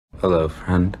Hello,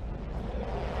 friend.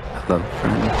 Hello,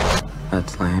 friend.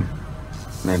 That's lame.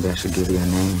 Maybe I should give you a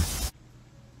name.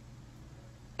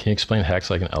 Can you explain HEX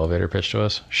like an elevator pitch to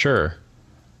us? Sure.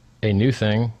 A new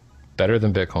thing, better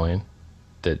than Bitcoin,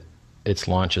 that its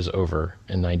launch is over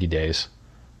in 90 days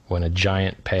when a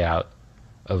giant payout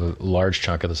of a large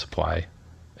chunk of the supply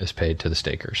is paid to the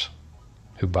stakers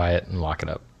who buy it and lock it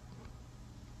up.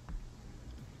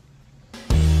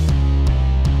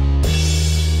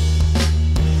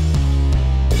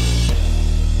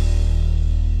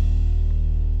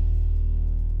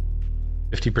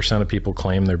 If 50% of people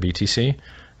claim their BTC,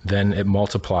 then it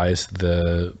multiplies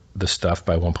the stuff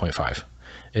by 1.5.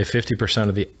 If 50%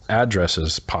 of the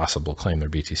addresses possible claim their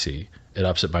BTC, it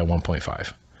ups it by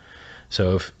 1.5.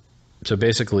 So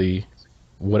basically,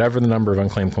 whatever the number of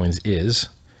unclaimed coins is,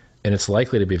 and it's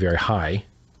likely to be very high,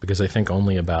 because I think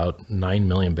only about 9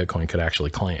 million Bitcoin could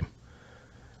actually claim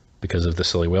because of the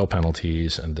silly whale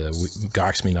penalties and the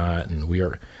Gox me not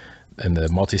and the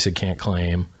multi-sig can't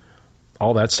claim.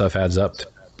 All that stuff adds up to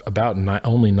about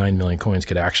only 9 million coins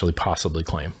could actually possibly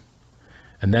claim.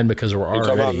 And then because we're already...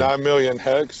 You're talking about 9 million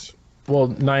HEX? Well,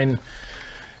 9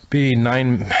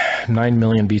 million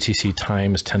BTC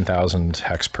times 10,000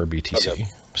 HEX per BTC. Okay.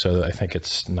 So I think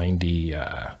it's 90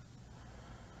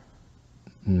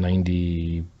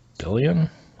 billion?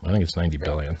 I think it's 90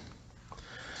 billion.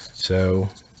 So...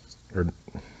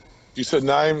 You said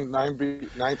 9,000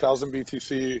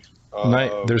 BTC?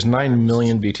 There's 9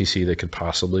 million BTC that could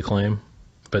possibly claim,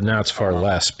 but now it's far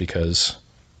less because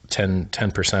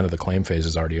 10% of the claim phase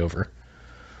is already over.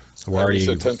 We're already... You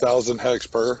said 10,000 HEX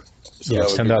per? So yeah,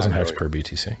 it's 10,000 HEX per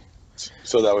BTC.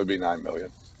 So that would be 9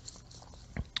 million.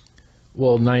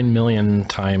 Well, 9 million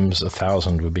times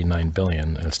 1,000 would be 9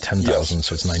 billion, and it's 10,000, yes.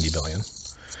 So it's 90 billion.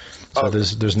 So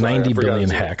there's 90 billion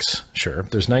HEX. Sure,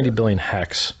 there's 90 billion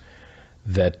HEX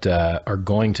that are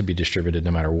going to be distributed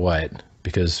no matter what,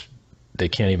 because they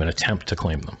can't even attempt to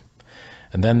claim them.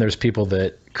 And then there's people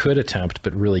that could attempt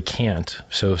but really can't.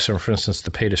 So for instance, the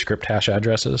pay to script hash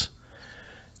addresses,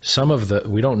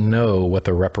 we don't know what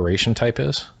the reparation type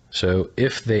is. So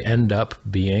if they end up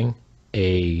being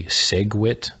a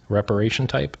SegWit reparation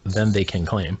type, then they can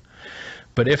claim.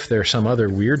 But if there's some other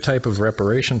weird type of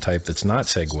reparation type that's not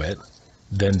SegWit,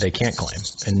 then they can't claim.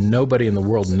 And nobody in the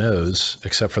world knows,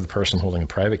 except for the person holding the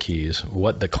private keys,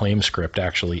 what the claim script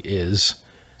actually is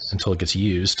until it gets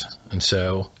used. And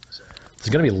so there's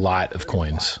going to be a lot of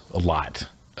coins,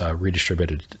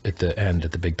 redistributed at the end,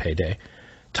 at the big payday,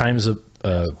 times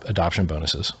adoption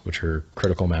bonuses, which are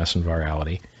critical mass and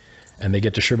virality, and they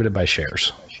get distributed by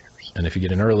shares. And if you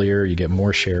get in earlier, you get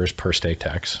more shares per stake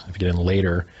tax. If you get in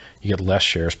later, you get less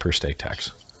shares per stake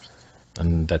tax.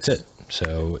 And that's it.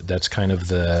 So that's kind of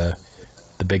the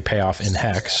big payoff in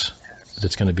HEX.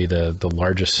 That's going to be the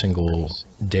largest single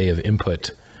day of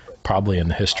input probably in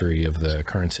the history of the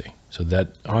currency. So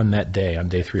that on that day, on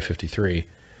day 353,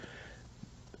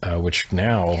 which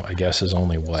now I guess is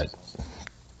only what?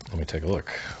 Let me take a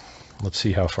look. Let's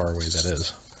see how far away that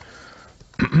is.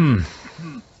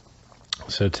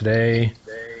 So today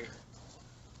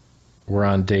we're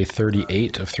on day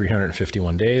 38 of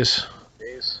 351 days,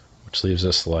 which leaves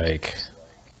us like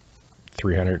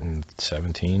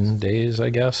 317 days,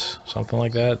 I guess, something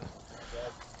like that.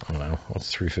 I don't know.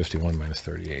 What's 351 minus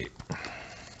 38?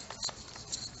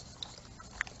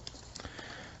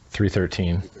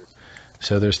 313.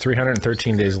 So there's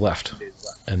 313 days left,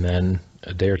 and then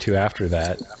a day or two after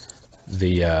that,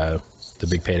 the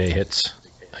big payday hits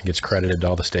and gets credited to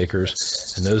all the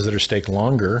stakers, and those that are staked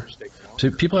longer.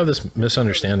 So people have this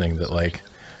misunderstanding that like,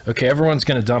 okay, everyone's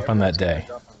going to dump on that day.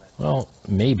 Well,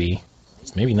 maybe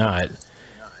not.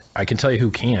 I can tell you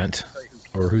who can't,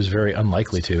 or who's very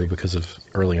unlikely to because of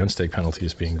early unstake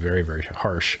penalties being very, very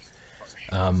harsh.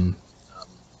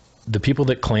 The people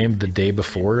that claimed the day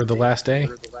before the last day,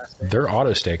 they're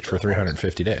auto-staked for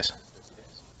 350 days.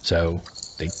 So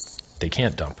they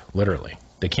can't dump, literally.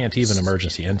 They can't even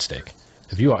emergency end stake.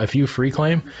 If you free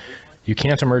claim, you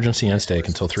can't emergency end stake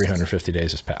until 350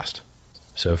 days has passed.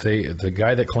 So if the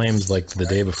guy that claims like the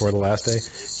day before the last day,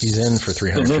 he's in for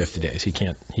 350 days. He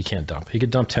can't dump. He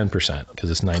could dump 10% because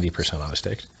it's 90%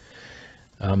 auto-staked.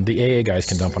 The AA guys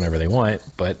can dump whenever they want,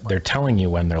 but they're telling you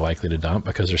when they're likely to dump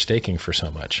because they're staking for so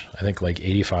much. I think like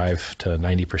 85 to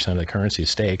 90% of the currency is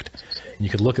staked. And you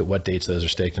could look at what dates those are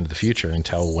staked into the future and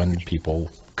tell when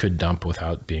people could dump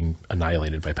without being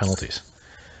annihilated by penalties.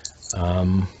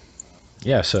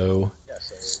 Yeah, so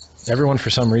everyone, for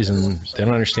some reason, they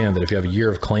don't understand that if you have a year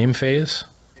of claim phase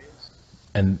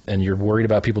and you're worried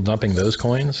about people dumping those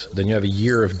coins, then you have a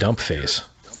year of dump phase.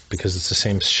 because it's the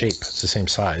same shape, it's the same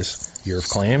size. Year of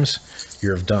claims,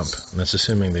 year of dump, and that's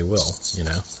assuming they will, you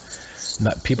know.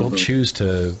 Not, people choose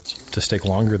to stake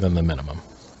longer than the minimum.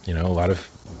 You know, a lot of,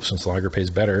 since longer pays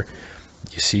better,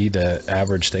 you see the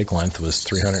average stake length was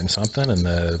 300 and something, and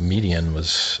the median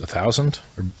was 1,000,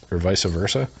 or vice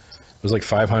versa. It was like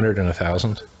 500 and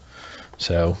 1,000.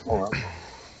 So,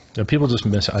 you know, people just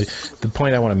miss. The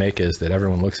point I want to make is that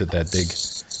everyone looks at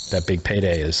that big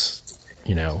payday as,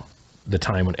 you know, the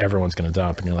time when everyone's going to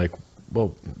dump, and you're like,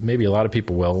 well, maybe a lot of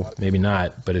people will, maybe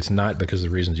not, but it's not because of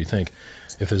the reasons you think.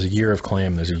 If there's a year of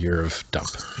claim, there's a year of dump,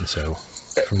 and so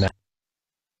from that.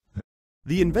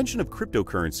 The invention of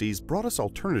cryptocurrencies brought us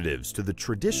alternatives to the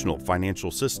traditional financial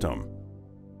system.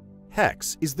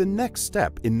 HEX is the next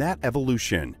step in that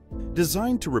evolution,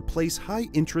 designed to replace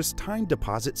high-interest time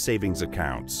deposit savings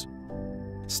accounts.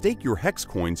 Stake your HEX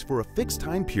coins for a fixed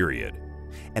time period,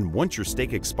 and once your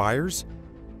stake expires,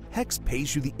 HEX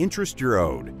pays you the interest you're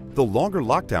owed. The longer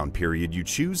lockdown period you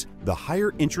choose, the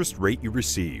higher interest rate you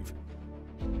receive.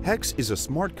 HEX is a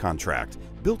smart contract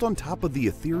built on top of the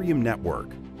Ethereum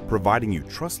network, providing you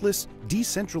trustless,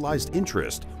 decentralized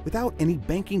interest without any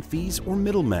banking fees or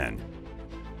middlemen.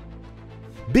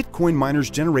 Bitcoin miners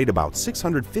generate about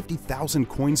 650,000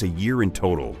 coins a year in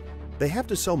total. They have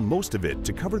to sell most of it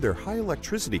to cover their high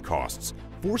electricity costs,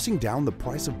 forcing down the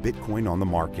price of Bitcoin on the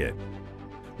market.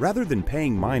 Rather than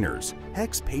paying miners,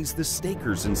 HEX pays the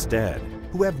stakers instead,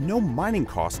 who have no mining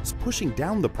costs pushing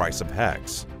down the price of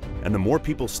HEX. And the more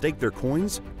people stake their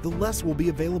coins, the less will be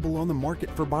available on the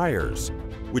market for buyers,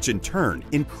 which in turn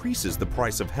increases the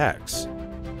price of HEX.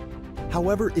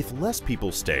 However, if less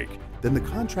people stake, then the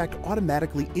contract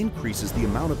automatically increases the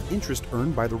amount of interest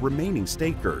earned by the remaining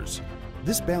stakers.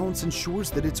 This balance ensures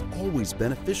that it's always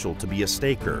beneficial to be a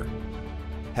staker.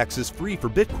 HEX is free for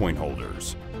Bitcoin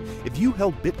holders. If you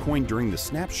held Bitcoin during the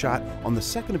snapshot on the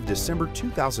 2nd of December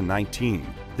 2019,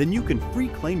 then you can free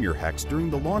claim your HEX during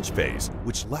the launch phase,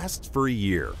 which lasts for a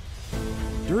year.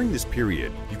 During this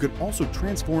period, you can also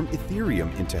transform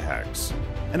Ethereum into HEX.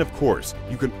 And of course,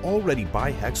 you can already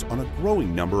buy HEX on a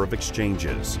growing number of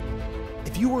exchanges.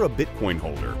 If you are a Bitcoin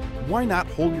holder, why not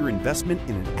hold your investment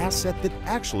in an asset that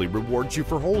actually rewards you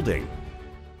for holding?